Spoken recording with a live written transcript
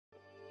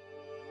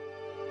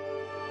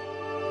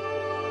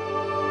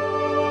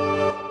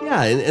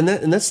Yeah,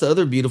 and that's the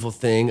other beautiful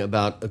thing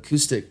about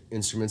acoustic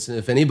instruments. And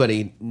if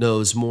anybody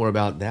knows more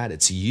about that,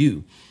 it's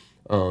you.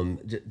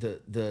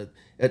 The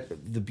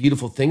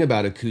beautiful thing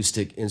about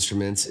acoustic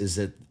instruments is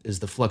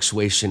the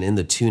fluctuation in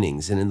the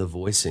tunings and in the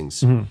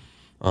voicings.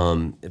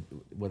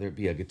 Whether it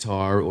be a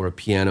guitar or a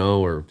piano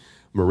or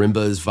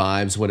marimbas,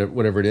 vibes,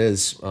 whatever it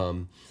is.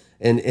 And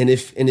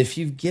if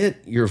you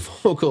get your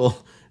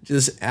vocal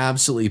just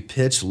absolutely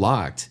pitch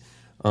locked,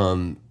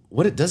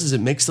 what it does is it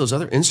makes those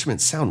other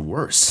instruments sound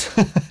worse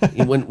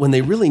when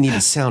they really need to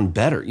sound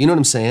better. You know what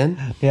I'm saying?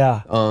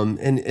 Yeah.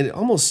 And it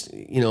almost,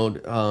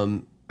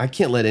 I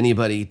can't let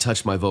anybody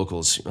touch my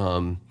vocals.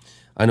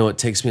 I know it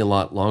takes me a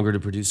lot longer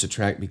to produce a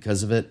track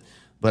because of it,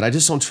 but I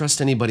just don't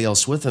trust anybody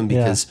else with them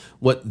because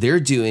what they're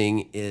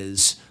doing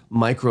is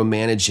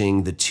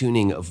micromanaging the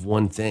tuning of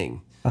one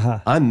thing.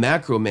 I'm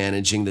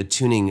macromanaging the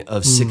tuning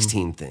of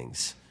 16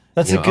 things.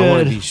 That's a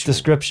good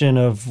description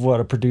of what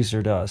a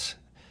producer does.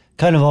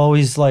 Kind of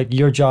always like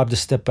your job to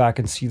step back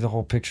and see the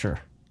whole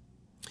picture.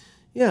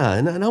 Yeah,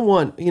 and I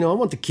want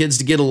the kids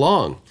to get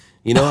along.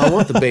 I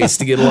want the bass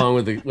to get along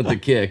with the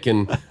kick,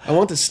 and I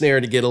want the snare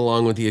to get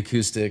along with the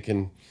acoustic,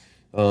 and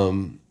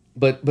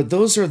but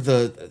those are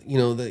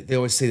they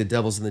always say the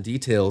devil's in the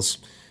details,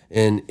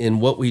 and in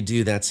what we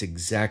do, that's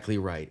exactly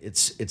right.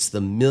 It's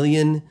the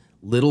million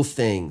little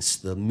things,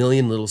 the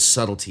million little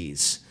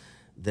subtleties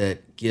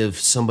that give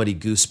somebody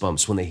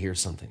goosebumps when they hear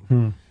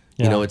something.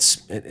 Yeah. It's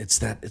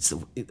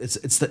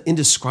the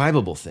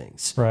indescribable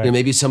things. Right.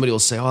 Maybe somebody will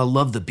say, "Oh, I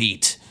love the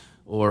beat,"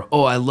 or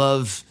 "Oh, I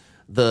love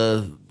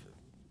the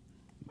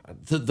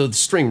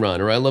string run,"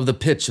 or "I love the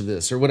pitch of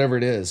this," or whatever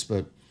it is.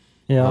 But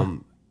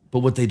but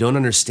what they don't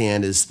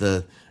understand is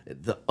the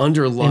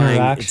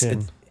underlying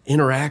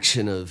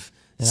interaction of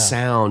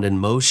sound and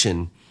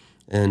motion,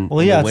 and the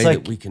way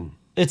that we can.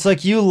 It's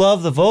like you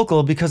love the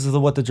vocal because of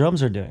what the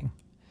drums are doing,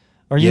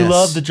 or you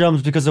love the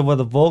drums because of what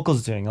the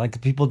vocal's doing. Like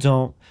people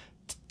don't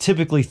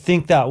typically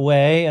think that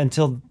way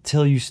until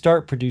you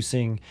start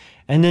producing,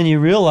 and then you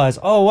realize,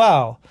 oh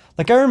wow!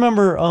 Like I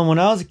remember when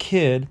I was a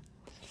kid,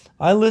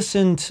 I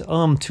listened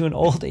to an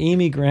old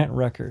Amy Grant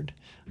record.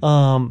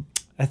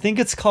 I think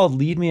it's called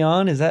 "Lead Me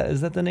On." Is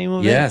that the name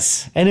of it?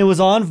 Yes. And it was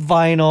on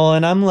vinyl,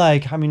 and I'm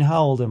like, I mean,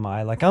 how old am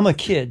I? Like I'm a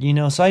kid,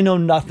 so I know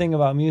nothing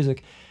about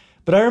music.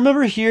 But I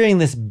remember hearing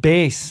this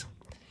bass,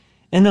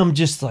 and I'm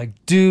just like,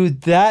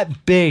 dude,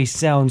 that bass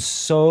sounds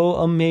so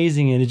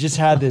amazing, and it just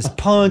had this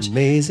punch.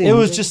 Amazing. It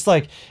was just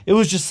like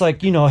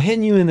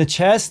hitting you in the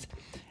chest,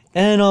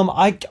 and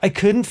I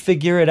couldn't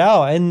figure it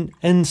out,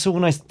 and so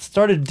when I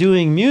started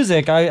doing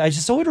music, I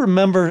just always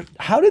remember,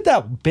 how did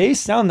that bass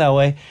sound that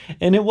way?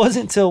 And it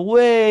wasn't until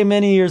way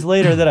many years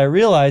later that I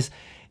realized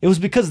it was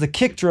because the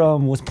kick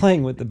drum was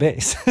playing with the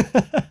bass.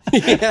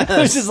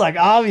 It's just like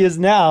obvious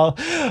now,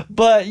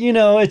 but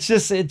it's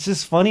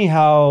just funny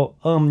how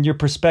your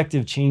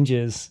perspective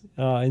changes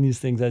in these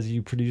things as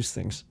you produce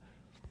things.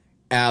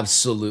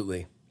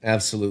 Absolutely.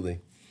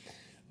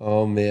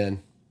 Oh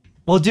man.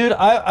 Well, dude,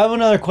 I have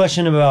another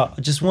question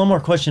just one more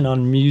question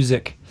on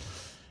music.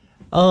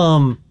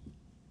 So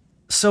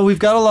we've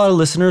got a lot of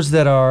listeners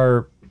that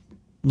are,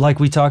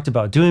 like we talked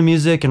about, doing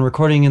music and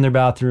recording in their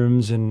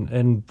bathrooms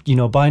and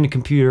buying a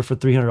computer for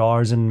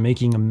 $300 and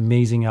making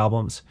amazing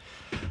albums.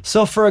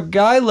 So for a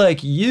guy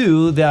like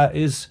you that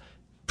is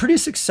pretty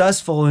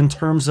successful in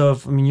terms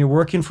of, you're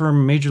working for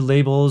major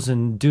labels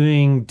and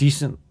doing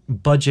decent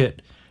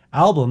budget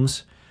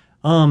albums,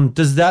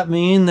 does that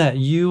mean that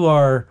you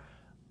are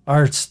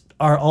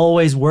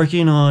always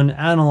working on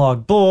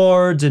analog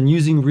boards and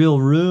using real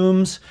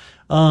rooms?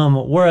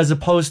 Whereas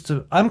opposed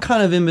to, I'm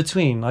kind of in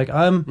between. Like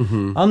I'm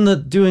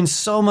doing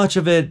so much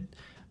of it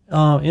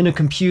in a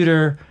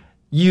computer,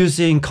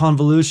 using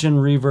convolution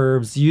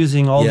reverbs,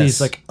 using all these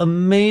like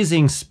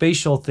amazing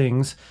spatial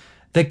things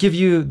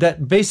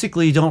that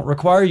basically don't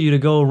require you to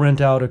go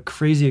rent out a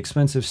crazy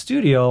expensive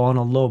studio on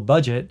a low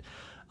budget.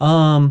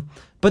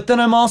 But then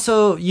I'm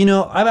also,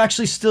 I'm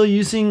actually still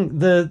using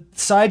the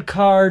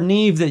sidecar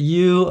Neve that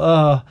you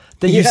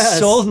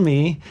sold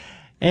me.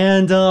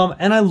 And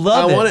I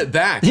love it. I want it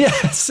back. Yeah,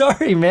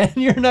 sorry, man.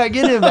 You're not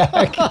getting it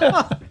back.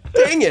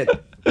 Dang it.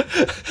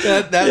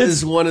 That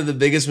is one of the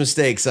biggest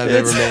mistakes I've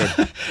ever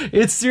made.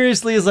 It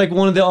seriously is like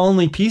one of the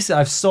only pieces.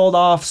 I've sold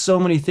off so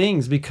many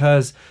things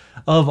because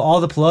of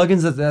all the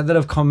plugins that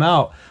have come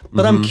out.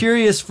 But I'm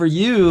curious for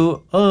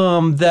you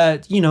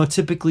that,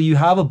 typically you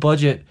have a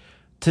budget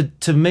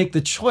to make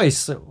the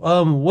choice.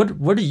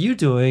 What are you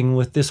doing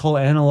with this whole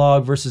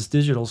analog versus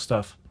digital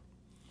stuff?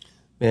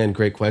 Man,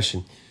 great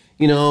question.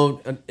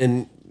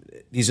 And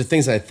these are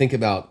things I think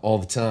about all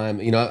the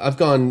time. I've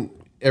gone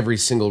every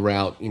single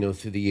route,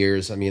 through the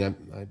years. I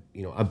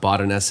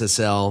bought an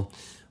SSL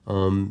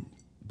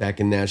back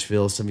in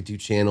Nashville, 72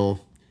 channel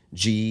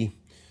G,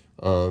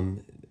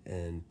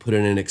 and put it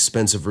in an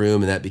expensive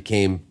room, and that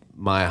became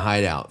my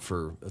hideout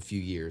for a few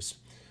years.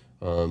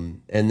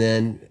 And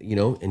then,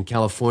 in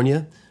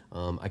California,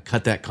 I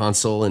cut that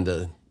console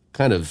into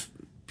kind of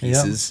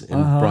pieces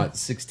and brought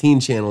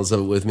 16 channels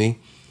of it with me.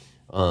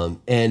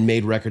 And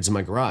made records in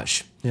my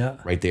garage,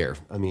 right there.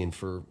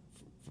 For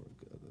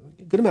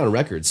good amount of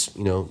records,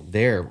 you know,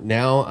 there.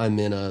 Now I'm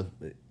in a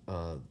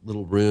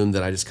little room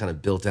that I just kind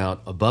of built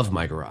out above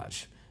my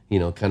garage, you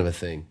know, kind of a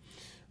thing.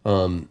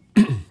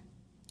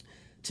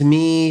 To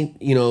me,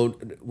 you know,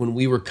 when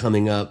we were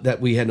coming up,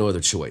 that we had no other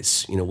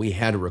choice. You know, we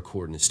had to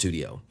record in a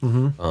studio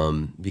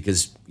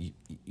because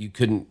you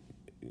couldn't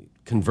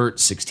convert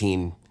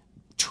 16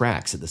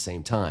 tracks at the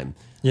same time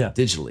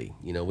digitally.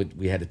 You know,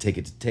 we had to take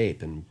it to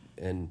tape.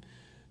 And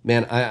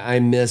man, I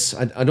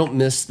don't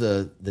miss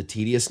the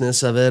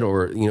tediousness of it,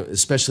 or, you know,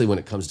 especially when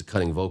it comes to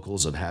cutting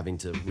vocals, of having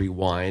to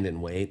rewind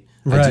and wait.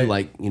 Right. I do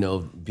like, you know,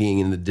 being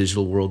in the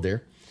digital world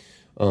there.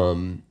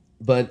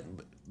 But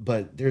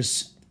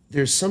there's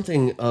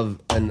something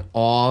of an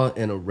awe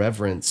and a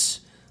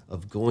reverence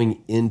of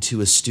going into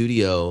a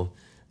studio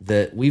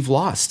that we've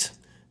lost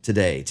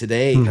today.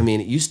 Today, I mean,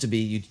 it used to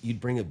be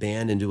you'd bring a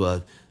band into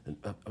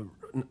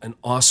an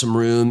awesome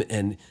room,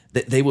 and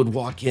they would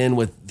walk in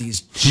with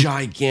these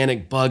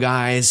gigantic bug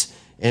eyes,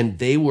 and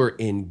they were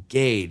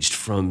engaged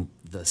from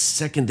the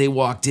second they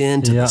walked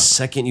in to the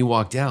second you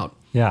walked out.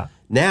 Yeah.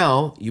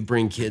 Now you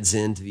bring kids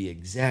into the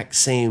exact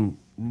same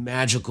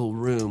magical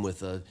room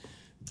with a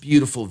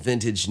beautiful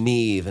vintage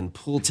Neve and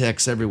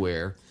Pultecs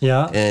everywhere.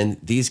 Yeah. And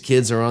these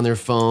kids are on their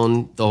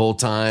phone the whole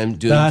time.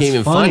 Can't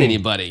even find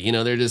anybody. You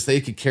know, they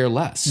could care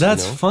less.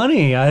 That's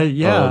funny.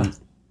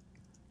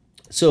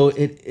 So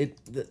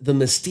the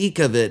mystique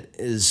of it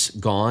is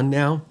gone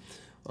now,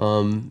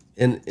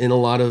 in a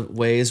lot of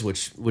ways,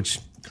 which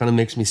kind of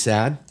makes me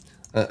sad.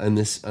 I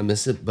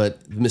miss it,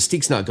 but the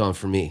mystique's not gone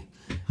for me.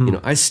 You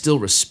know, I still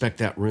respect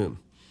that room.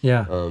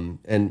 Yeah.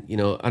 And you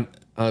know,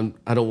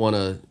 I don't want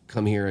to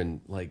come here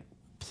and like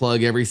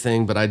plug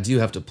everything, but I do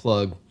have to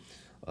plug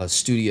a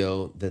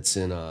studio that's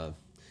in,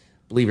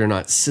 believe it or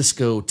not,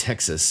 Cisco,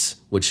 Texas.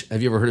 Which,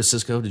 have you ever heard of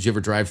Cisco? Did you ever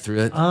drive through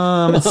it?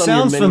 It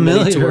sounds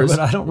familiar, but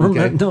I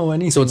don't know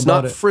anything. So it's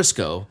not about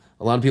Frisco.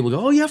 A lot of people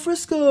go, "Oh yeah,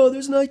 Frisco.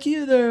 There's an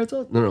IKEA there."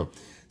 No.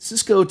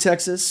 Cisco,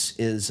 Texas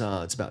is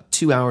it's about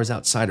 2 hours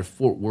outside of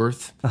Fort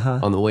Worth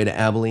on the way to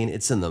Abilene.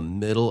 It's in the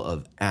middle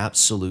of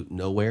absolute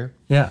nowhere.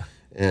 Yeah.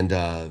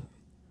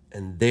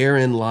 And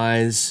therein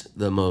lies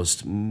the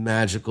most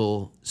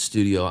magical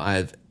studio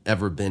I've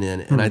ever been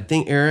in. And I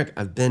think, Eric,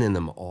 I've been in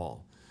them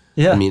all.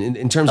 Yeah. I mean,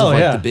 in terms of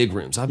the big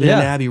rooms. I've been in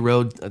Abbey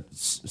Road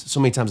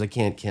so many times I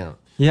can't count.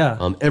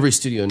 Yeah. Every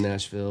studio in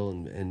Nashville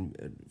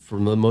and for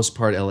the most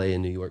part, LA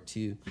and New York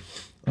too.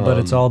 But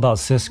it's all about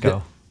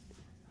Cisco.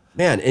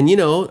 Man, and you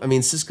know, I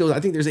mean, Cisco, I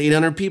think there's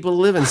 800 people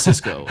who live in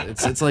Cisco.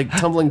 It's like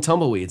tumbling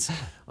tumbleweeds.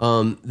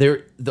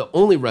 They're the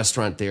only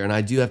restaurant there, and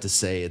I do have to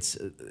say it's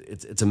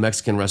a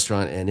Mexican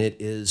restaurant, and it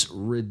is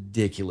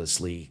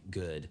ridiculously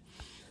good.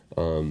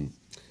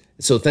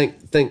 So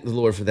thank the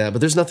Lord for that. But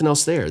there's nothing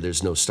else there.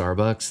 There's no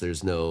Starbucks.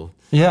 There's no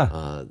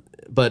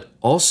but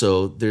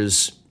also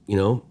there's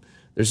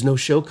no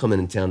show coming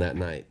in town that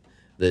night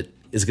that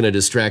is going to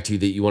distract you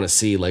that you want to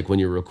see, like when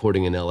you're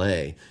recording in LA.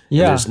 Yeah. And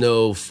there's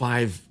no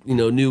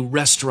new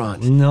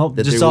restaurant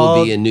that there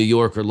will be in New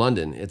York or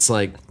London. It's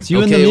like,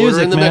 you okay, order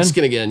in the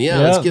Mexican again. Yeah,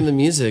 let's get in the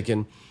music.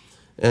 And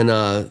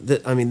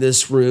I mean,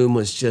 this room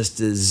was just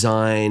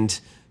designed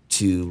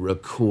to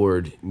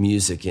record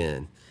music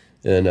in.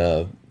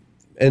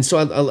 And so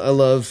I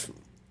love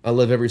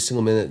every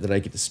single minute that I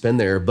get to spend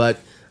there. But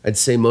I'd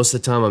say most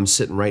of the time I'm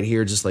sitting right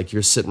here, just like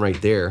you're sitting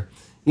right there.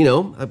 You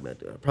know, I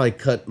probably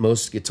cut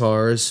most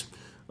guitars,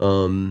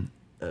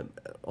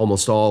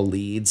 almost all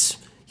leads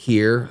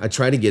here. I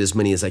try to get as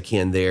many as I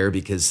can there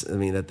because, I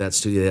mean, at that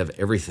studio they have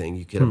everything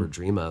you could ever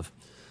dream of.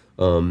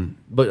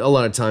 But a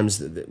lot of times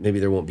maybe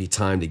there won't be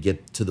time to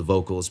get to the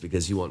vocals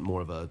because you want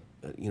more of a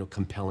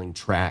compelling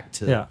track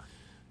to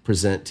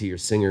present to your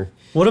singer.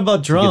 What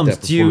about drums?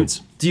 Do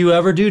you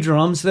ever do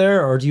drums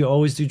there, or do you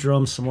always do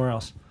drums somewhere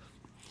else?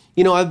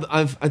 You know,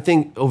 I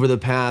think over the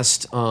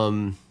past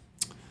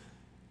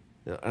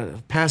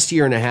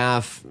year and a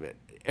half,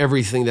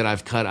 everything that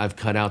I've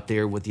cut out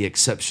there, with the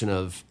exception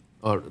of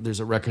there's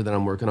a record that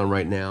I'm working on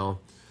right now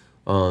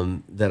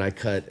that I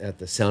cut at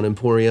the Sound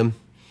Emporium,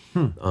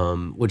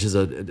 which is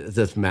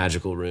this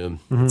magical room.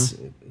 It's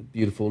a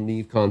beautiful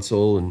Neve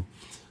console, and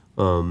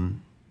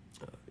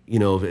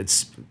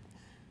it's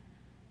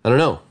I don't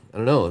know.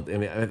 I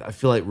mean, I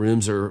feel like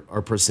rooms are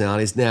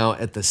personalities. Now,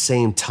 at the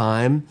same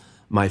time,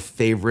 my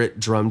favorite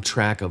drum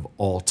track of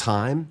all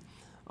time,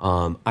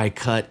 I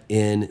cut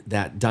in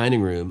that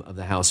dining room of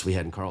the house we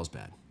had in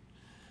Carlsbad,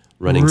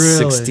 running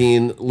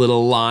 16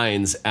 little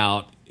lines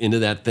out into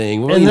that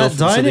thing. Well, and that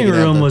dining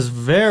room was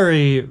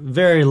very,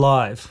 very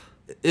live.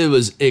 It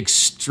was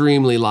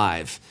extremely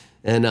live,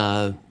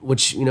 and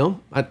which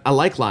I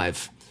like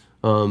live.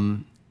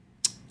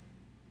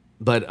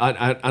 But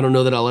I don't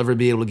know that I'll ever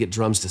be able to get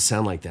drums to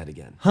sound like that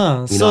again.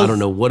 I don't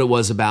know what it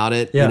was about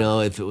it.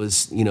 Yeah. If it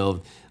was, I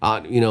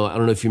don't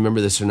know if you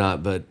remember this or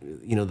not, but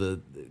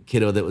the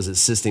kiddo that was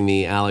assisting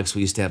me, Alex,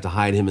 we used to have to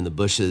hide him in the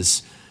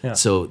bushes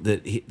so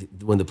that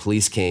when the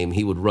police came,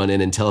 he would run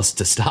in and tell us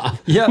to stop.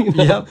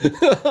 Yep.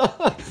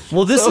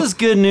 Well, this is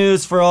good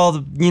news for all the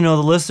the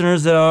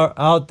listeners that are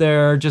out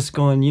there just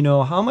going,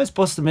 how am I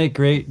supposed to make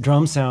great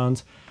drum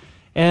sounds?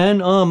 And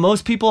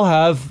most people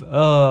have,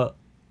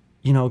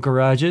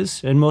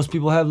 garages, and most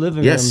people have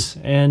living Yes.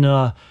 rooms. And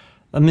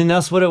I mean,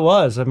 that's what it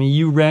was. I mean,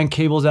 you ran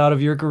cables out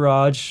of your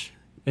garage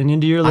and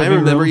into your living I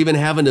remember room. even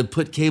having to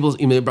put cables.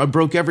 I mean, I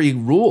broke every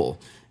rule.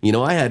 You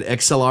know, I had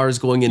XLRs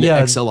going into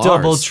XLRs.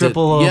 Double,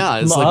 triple, yeah,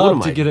 it's like, what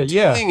am I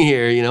doing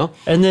here? You know.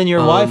 And then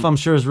your wife, I'm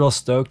sure, is real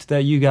stoked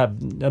that you got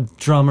a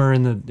drummer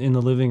in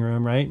the living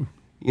room, right?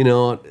 You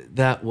know,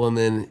 that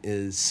woman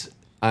is.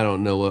 I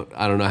don't know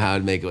how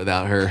I'd make it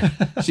without her.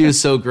 She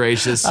was so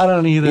gracious. I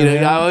don't either. You know,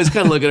 man. I always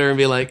kind of look at her and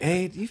be like,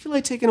 "Hey, do you feel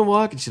like taking a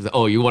walk?" And she's like,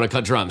 "Oh, you want to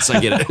cut drums?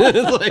 I get it."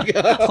 It's like,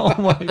 Oh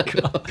my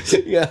god.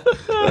 yeah,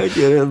 I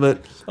get it.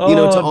 But you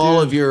know, to all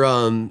dude.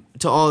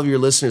 of your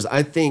listeners,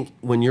 I think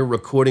when you're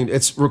recording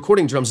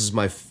drums is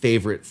my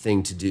favorite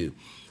thing to do,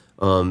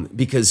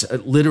 because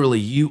literally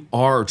you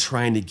are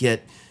trying to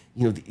get,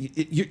 you know,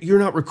 you're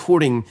not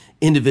recording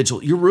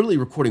individual. You're really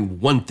recording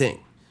one thing.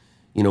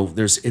 You know,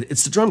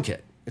 it's the drum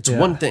kit. It's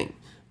one thing.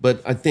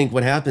 But I think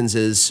what happens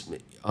is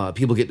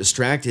people get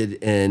distracted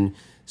and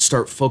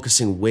start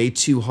focusing way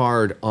too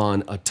hard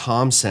on a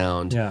tom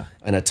sound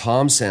and a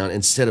tom sound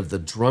instead of the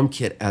drum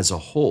kit as a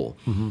whole.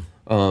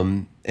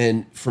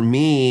 And for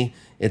me,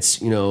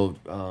 it's, you know,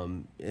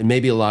 and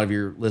maybe a lot of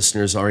your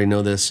listeners already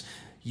know this,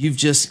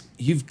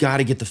 you've got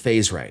to get the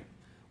phase right.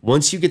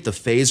 Once you get the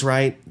phase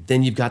right,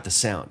 then you've got the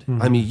sound.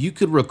 I mean, you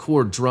could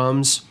record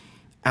drums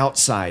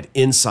outside,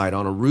 inside,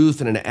 on a roof,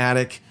 in an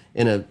attic,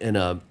 in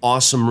a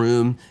awesome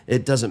room.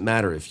 It doesn't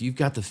matter if you've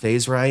got the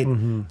phase right.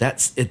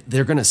 That's it.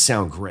 They're gonna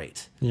sound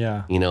great.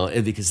 Yeah, you know,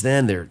 because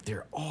then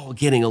they're all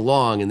getting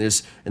along, and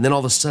then all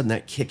of a sudden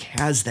that kick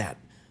has that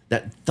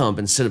thump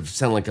instead of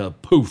sounding like a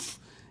poof.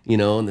 You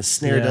know, and the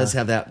snare does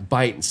have that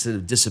bite instead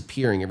of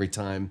disappearing every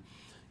time,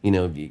 you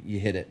know, you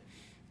hit it.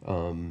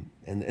 And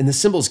the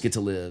cymbals get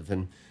to live.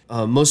 And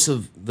most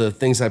of the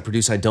things I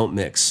produce, I don't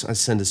mix. I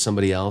send to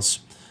somebody else.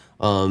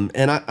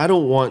 And I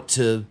don't want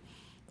to,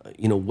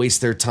 you know,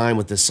 waste their time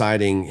with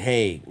deciding,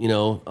 hey, you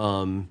know,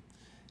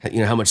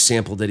 how much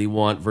sample did he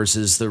want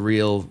versus the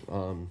real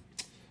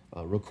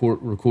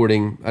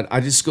recording. I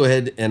just go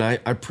ahead and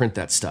I print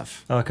that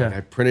stuff. Okay.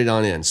 I print it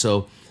on in.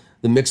 So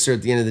the mixer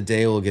at the end of the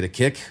day will get a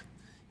kick,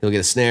 he'll get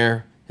a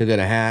snare, he'll get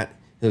a hat,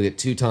 he'll get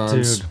two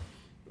toms.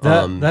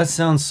 dude. That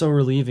sounds so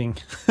relieving.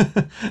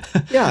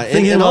 Yeah,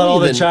 Thinking about all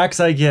the tracks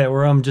I get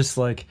where I'm just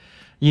like,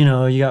 you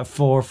know, you got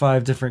 4 or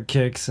 5 different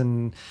kicks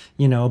and,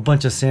 you know, a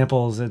bunch of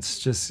samples. It's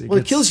just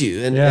it kills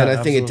you. And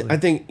I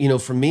think you know,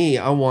 for me,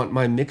 I want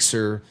my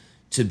mixer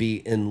to be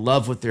in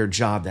love with their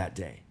job that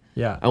day.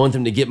 Yeah. I want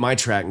them to get my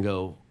track and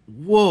go,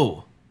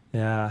 whoa,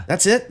 yeah,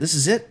 that's it. This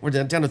is it. We're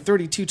down to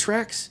 32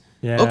 tracks.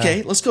 Yeah.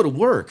 Okay, let's go to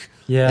work.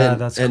 Yeah,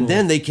 and, that's cool. And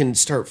then they can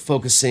start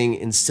focusing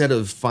instead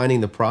of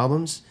finding the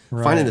problems,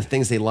 finding the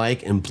things they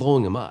like and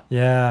blowing them up.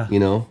 Yeah. You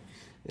know,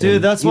 dude,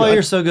 and, that's why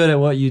you're so good at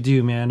what you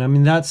do, man. I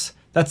mean, that's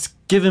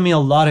given me a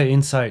lot of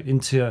insight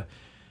into,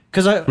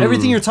 because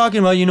everything you're talking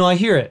about, you know, I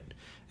hear it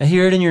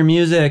in your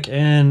music,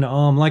 and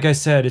like I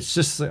said, it's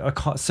just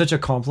such a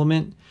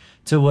compliment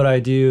to what I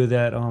do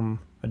that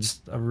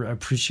I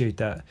appreciate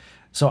that.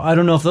 So I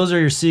don't know if those are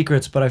your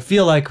secrets, but I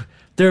feel like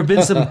there have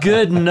been some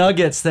good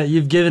nuggets that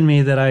you've given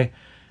me that I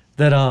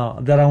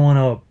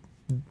want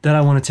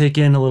to take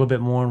in a little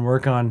bit more and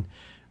work on.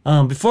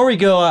 Before we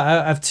go,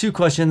 I have 2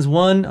 questions.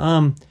 One,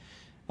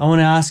 I want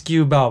to ask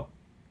you about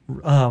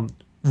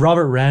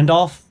Robert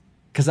Randolph,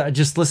 because I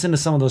just listened to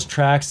some of those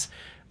tracks.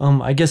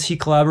 I guess he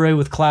collaborated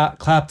with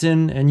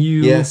Clapton, and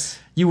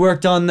you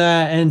worked on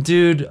that. And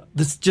dude,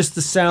 the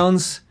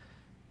sounds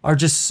are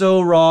just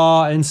so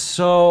raw and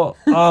so,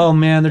 oh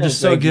man, they're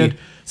just so good.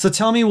 So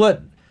tell me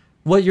what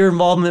your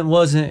involvement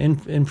was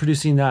in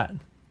producing that.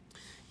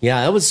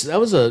 Yeah, that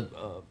was a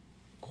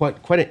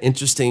quite an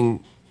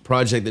interesting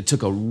project that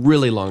took a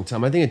really long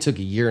time. I think it took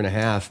a year and a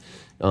half.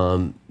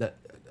 I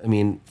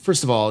mean,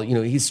 first of all, you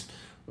know, he's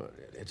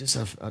just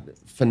a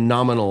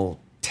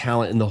phenomenal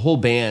talent, and the whole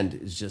band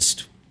is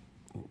just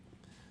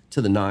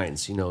to the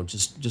nines. You know,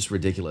 just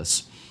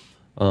ridiculous.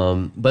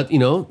 But you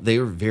know, they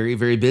were very,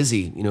 very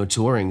busy, you know,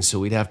 touring. So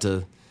we'd have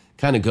to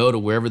kind of go to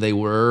wherever they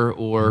were,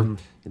 or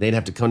they'd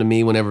have to come to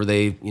me whenever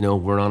they, you know,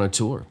 weren't on a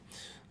tour,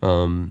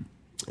 and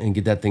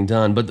get that thing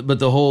done. But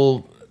the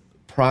whole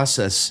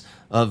process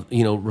of,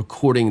 you know,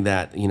 recording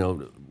that, you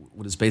know,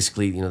 what is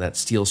basically, you know, that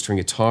steel string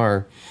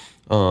guitar,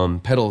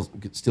 pedal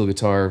steel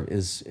guitar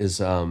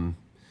is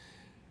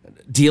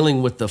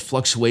dealing with the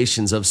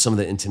fluctuations of some of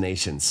the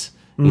intonations,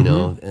 you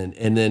know,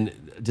 and then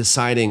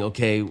deciding,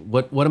 okay,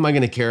 what am I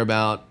going to care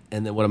about,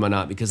 and then what am I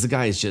not? Because the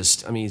guy is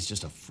just, I mean, he's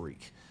just a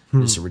freak,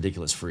 just a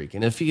ridiculous freak.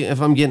 And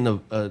if I'm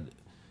getting a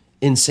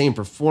insane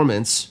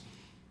performance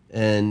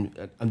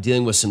and I'm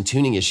dealing with some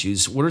tuning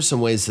issues, what are some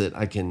ways that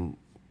I can,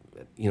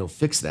 you know,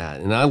 fix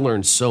that? And I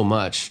learned so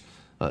much,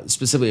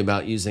 specifically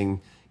about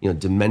using, you know,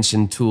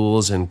 dimension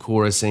tools and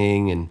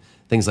chorusing and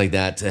things like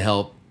that to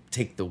help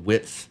take the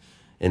width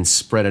and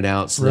spread it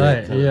out so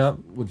that it kind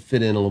of would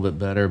fit in a little bit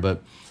better.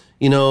 But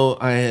you know,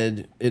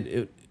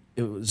 it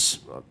was,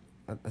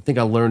 I think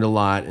I learned a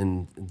lot,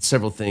 and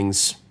several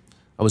things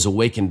I was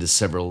awakened to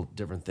several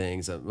different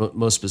things.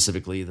 Most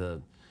specifically,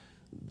 the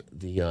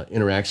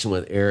interaction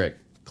with Eric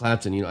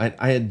Clapton. You know,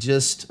 I had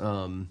just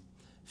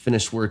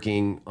finished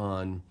working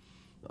on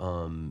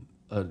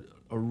a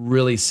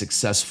really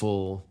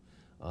successful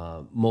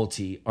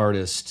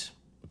multi-artist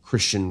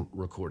Christian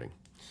recording,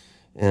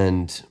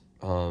 and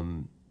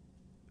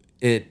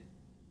it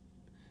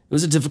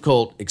was a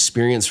difficult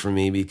experience for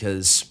me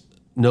because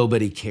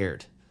nobody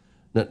cared.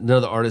 None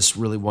of the artists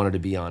really wanted to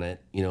be on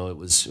it. You know, it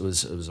was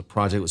a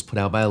project that was put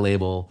out by a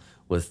label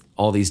with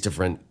all these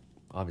different,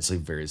 obviously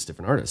various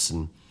different artists,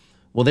 and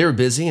well, they were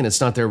busy, and it's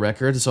not their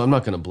record, so I'm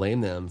not going to blame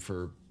them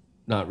for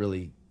not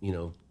really, you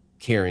know,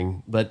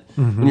 caring. But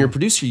when you're a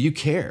producer, you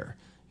care.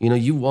 You know,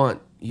 you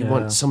want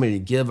somebody to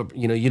give.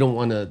 You know, you don't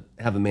want to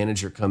have a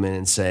manager come in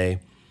and say,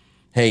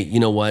 "Hey,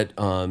 you know what?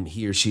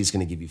 He or she's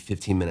going to give you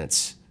 15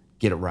 minutes.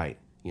 Get it right.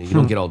 You know, you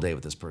don't get all day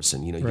with this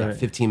person. You know, you got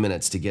 15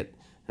 minutes to get."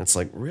 And it's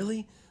like,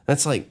 really?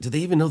 That's like, do they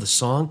even know the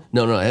song?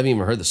 No, I haven't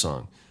even heard the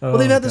song. Well,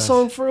 they've had the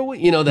song for a week.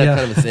 You know, that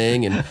kind of a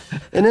thing, and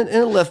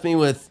it left me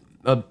with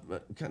a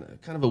kind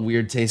of a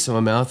weird taste in my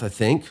mouth, I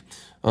think,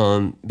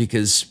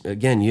 because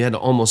again, you had to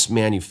almost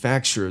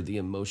manufacture the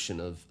emotion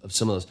of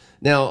some of those.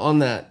 Now, on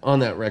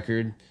that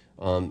record,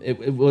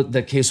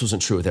 that case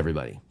wasn't true with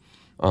everybody.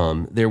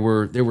 There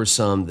were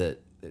some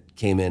that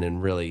came in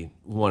and really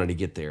wanted to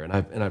get there, and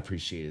I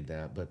appreciated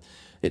that. But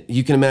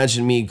you can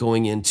imagine me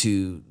going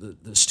into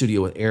the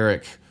studio with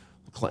Eric.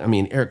 I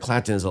mean, Eric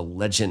Clapton is a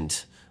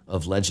legend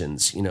of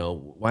legends. You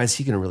know, why is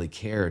he going to really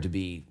care to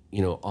be,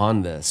 you know,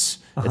 on this?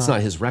 It's not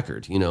his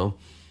record, you know.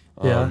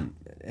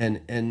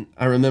 And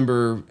I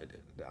remember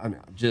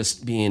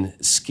just being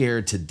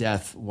scared to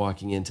death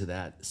walking into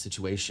that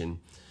situation,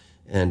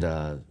 and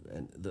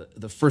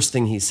the first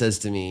thing he says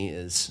to me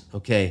is,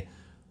 "Okay,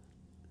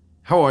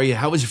 how are you?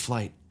 How was your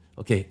flight?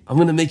 Okay, I'm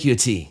going to make you a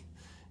tea,"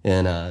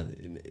 and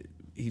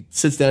he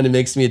sits down and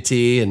makes me a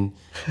tea and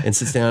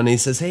sits down and he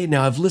says, "Hey,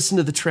 now I've listened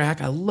to the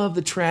track. I love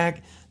the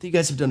track. You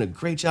guys have done a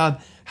great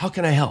job. How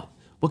can I help?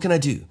 What can I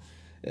do?"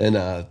 And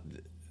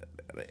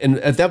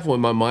at that point,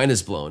 my mind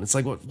is blown. It's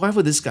like, why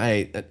would this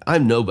guy?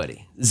 I'm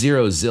nobody,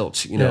 zero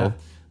zilch, you know.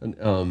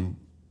 And,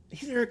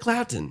 he's Eric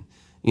Clapton,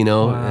 you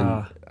know.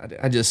 Wow. And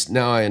I just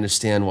now I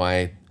understand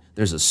why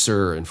there's a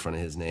 "Sir" in front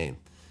of his name.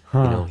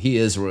 You know, he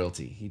is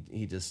royalty.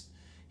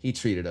 He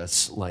treated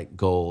us like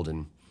gold,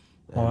 and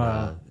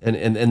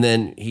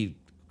then he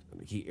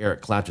Eric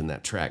Clapton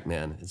that track,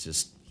 man. It's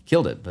just he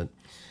killed it. But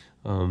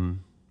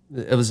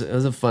it was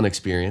a fun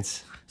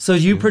experience. So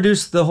you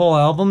produced the whole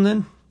album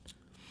then?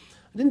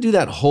 I didn't do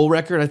that whole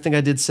record. I think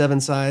I did 7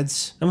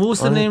 sides. And what was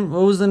the name?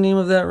 What was the name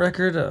of that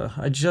record?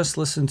 I just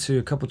listened to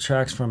a couple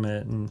tracks from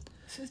it and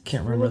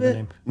can't remember the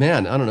name.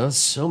 Man, I don't know.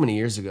 So many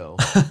years ago.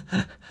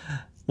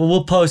 Well,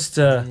 we'll post.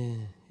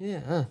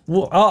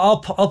 Well,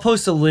 I'll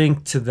post a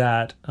link to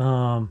that.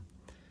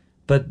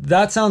 But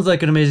that sounds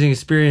like an amazing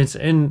experience,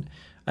 and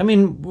I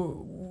mean,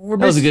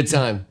 that was a good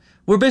time.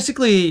 We're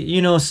basically,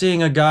 you know,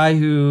 seeing a guy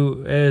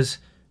who is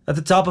at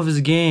the top of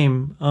his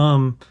game,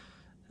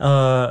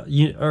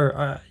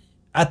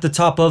 at the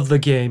top of the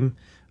game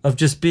of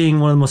just being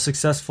one of the most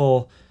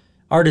successful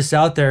artists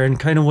out there. And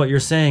kind of what you're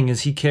saying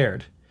is he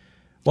cared.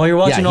 While you're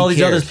watching all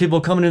these other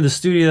people coming into the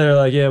studio that are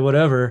like, yeah,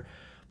 whatever.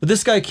 But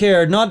this guy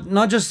cared,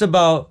 not just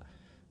about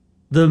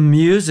the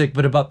music,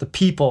 but about the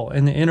people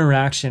and the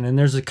interaction. And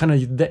there's a kind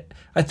of,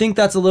 I think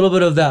that's a little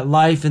bit of that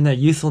life and that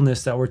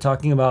youthfulness that we're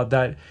talking about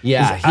that is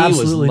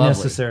absolutely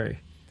necessary.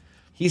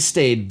 He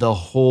stayed the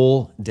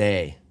whole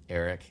day,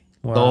 Eric.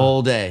 Wow. The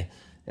whole day.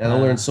 And I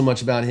learned so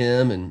much about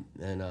him,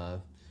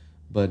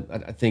 but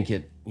I think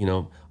it, you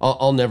know,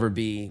 I'll never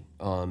be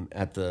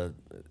at the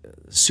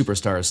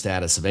superstar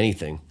status of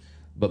anything,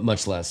 but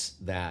much less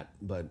that.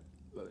 But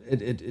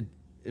it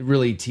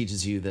really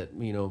teaches you that,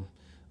 you know,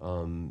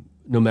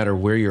 no matter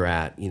where you're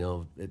at, you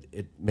know,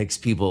 it makes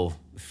people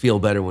feel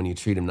better when you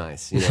treat them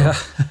nice, you know.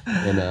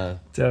 And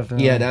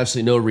definitely. He had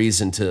absolutely no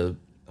reason to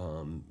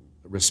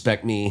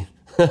respect me,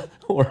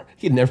 or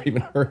he'd never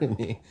even heard of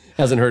me.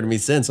 Hasn't heard of me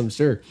since, I'm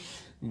sure.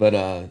 But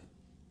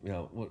you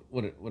know,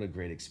 what a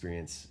great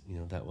experience, you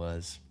know, that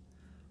was.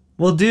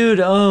 Well, dude,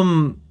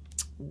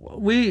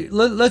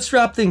 let's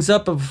wrap things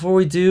up. But before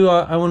we do,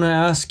 I want to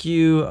ask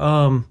you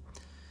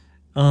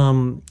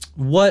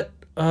what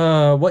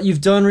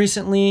you've done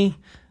recently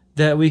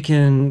that we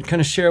can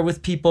kind of share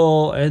with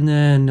people, and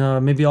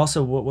then maybe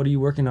also what are you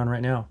working on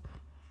right now?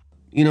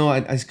 You know,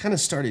 I kind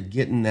of started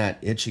getting that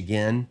itch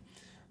again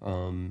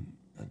a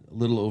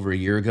little over a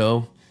year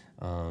ago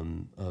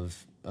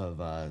of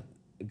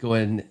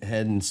going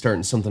ahead and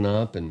starting something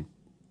up, and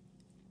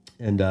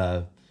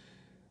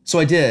so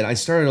I did. I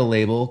started a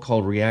label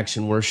called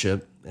Reaction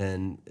Worship,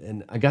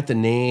 and I got the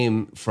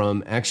name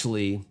from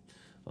actually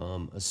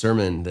a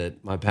sermon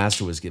that my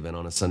pastor was given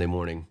on a Sunday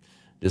morning,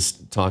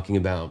 just talking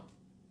about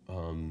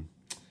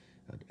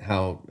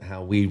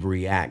how we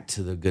react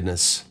to the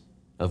goodness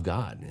of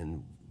God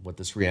and what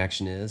this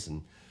reaction is,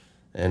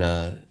 and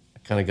I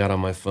kind of got on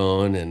my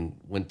phone and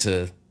went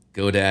to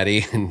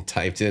GoDaddy and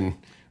typed in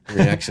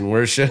reaction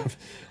worship.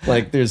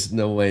 Like, there's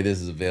no way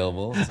this is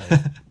available. It's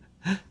like,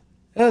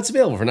 oh, it's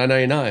available for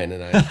 $9.99.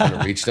 And I kind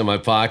of reached in my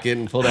pocket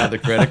and pulled out the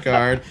credit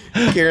card.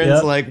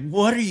 Karen's like,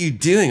 what are you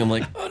doing? I'm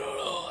like, I don't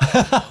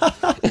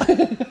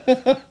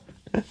know.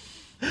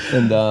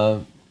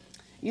 And,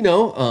 you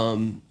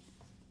know,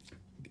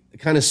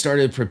 kind of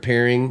started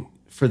preparing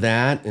for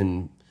that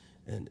and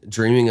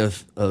dreaming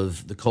of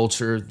the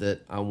culture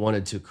that I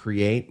wanted to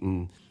create.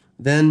 And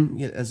then,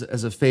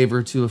 as a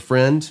favor to a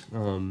friend,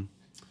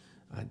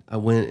 I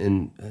went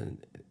and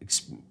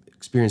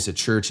experienced a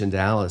church in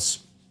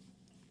Dallas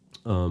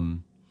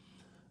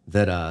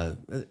that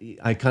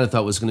I kind of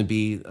thought was going to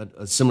be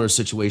a similar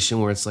situation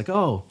where it's like,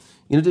 oh,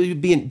 you know, to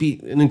be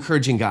an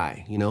encouraging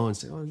guy, you know, and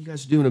say, oh, you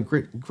guys are doing a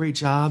great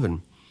job.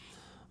 And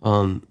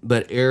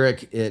but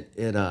Eric, it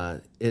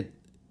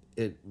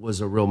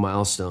was a real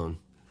milestone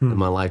in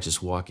my life,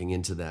 just walking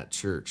into that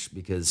church,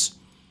 because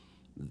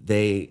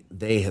they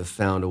have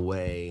found a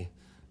way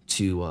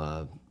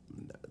to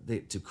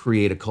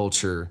create a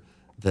culture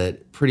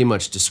that pretty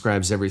much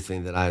describes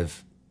everything that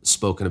I've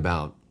spoken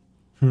about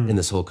in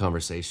this whole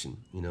conversation.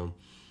 You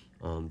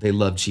know, they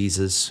love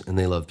Jesus and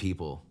they love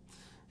people,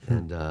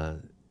 and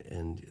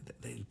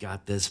they've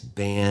got this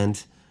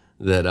band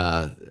that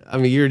I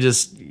mean, you're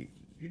just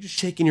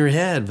shaking your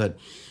head, but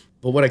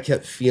what I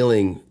kept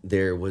feeling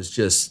there was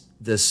just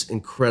this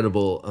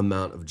incredible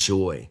amount of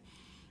joy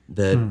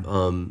that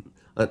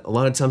a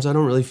lot of times I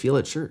don't really feel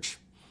at church,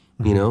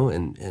 you know,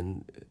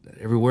 and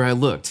everywhere I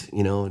looked,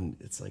 you know, and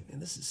it's like,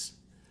 man,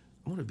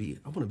 I want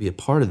to be a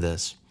part of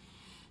this.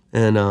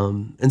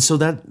 And so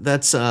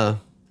that's the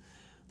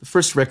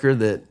first record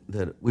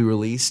that we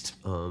released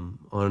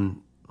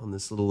on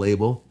this little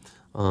label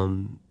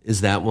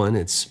is that one.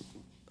 It's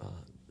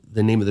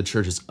the name of the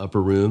church is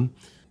Upper Room.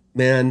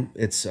 Man,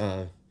 it's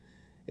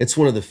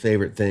one of the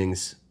favorite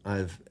things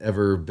I've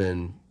ever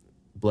been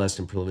blessed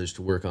and privileged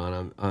to work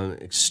on. I'm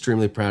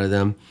extremely proud of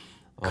them.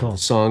 Cool. The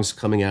songs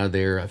coming out of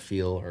there, I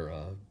feel,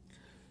 are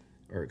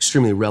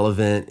extremely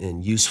relevant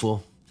and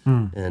useful.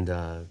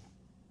 And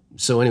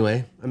so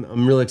anyway,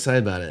 I'm really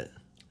excited about it.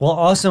 Well,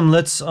 awesome.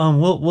 Let's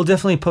we'll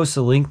definitely post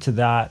a link to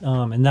that.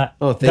 And that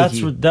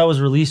that was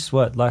released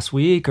last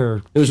week,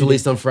 or it was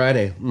released on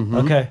Friday.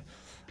 Okay,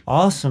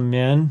 awesome,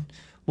 man.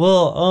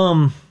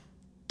 Well,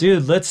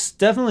 dude, let's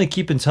definitely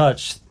keep in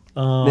touch.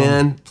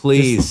 Man,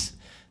 please.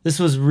 This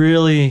was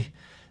really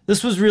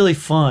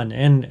fun,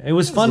 and it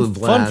was fun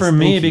for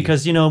me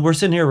because, you know, we're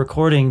sitting here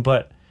recording,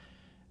 but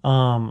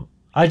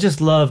I just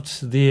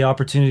loved the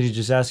opportunity to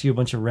just ask you a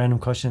bunch of random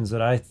questions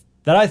that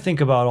I think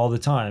about all the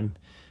time,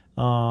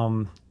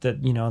 that,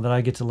 you know, that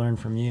I get to learn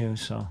from you.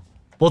 So,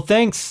 well,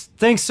 thanks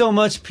so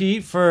much,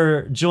 Pete,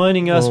 for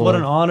joining us. What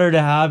an honor to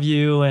have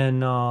you, and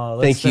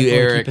let's thank you,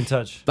 Eric. Keep in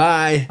touch.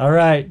 Bye. All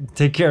right,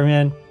 take care,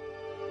 man.